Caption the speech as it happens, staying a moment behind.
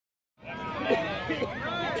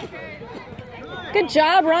Good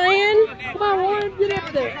job, Ryan. Come on, Ryan, get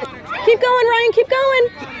up there. Keep going, Ryan. Keep going.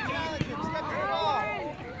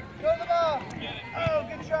 Throw the ball. Oh,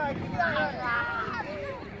 good try. Keep that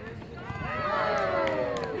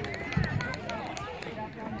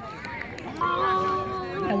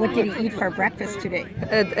What did he eat for breakfast today?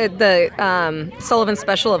 The Sullivan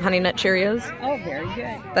Special of Honey Nut Cheerios. Oh, very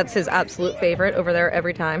good. That's his absolute favorite over there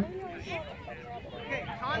every time.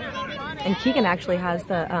 And Keegan actually has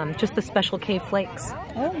the just the Special K flakes.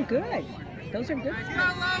 Oh, good. Those are good.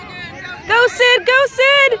 Go Sid! Go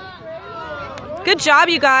Sid! Good job,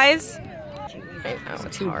 you guys. I know,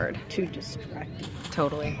 it's hard. Too distracting.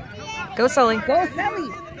 Totally. Go Sully. Go, Sally.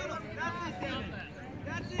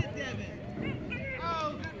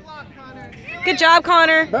 Good job,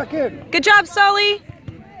 Connor. Back in. Good job, Sully.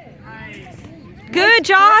 Good,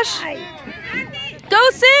 Josh. Go,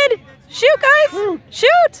 Sid. Shoot, guys.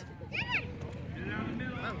 Shoot.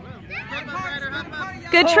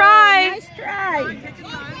 Good try. Nice try.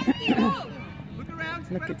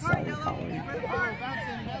 Look at Sally calling.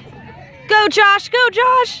 Go, Josh. Go,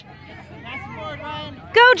 Josh.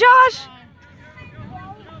 Go, Josh.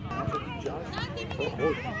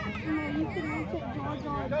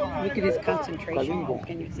 Look at his concentration.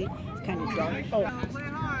 Can you see? It's kind of dark. Oh.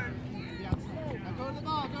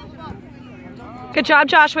 Good job,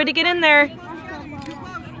 Josh. Way to get in there.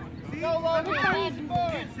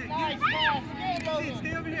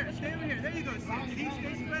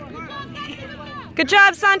 Good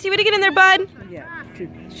job, Santi. Way to get in there, bud. Yeah.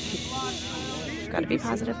 Gotta be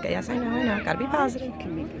positive. Yes, I know. Gotta be positive.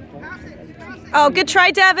 Oh, good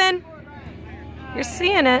try, Devin. You're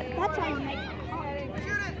seeing it.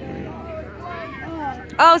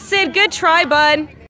 Oh, Sid, good try, bud.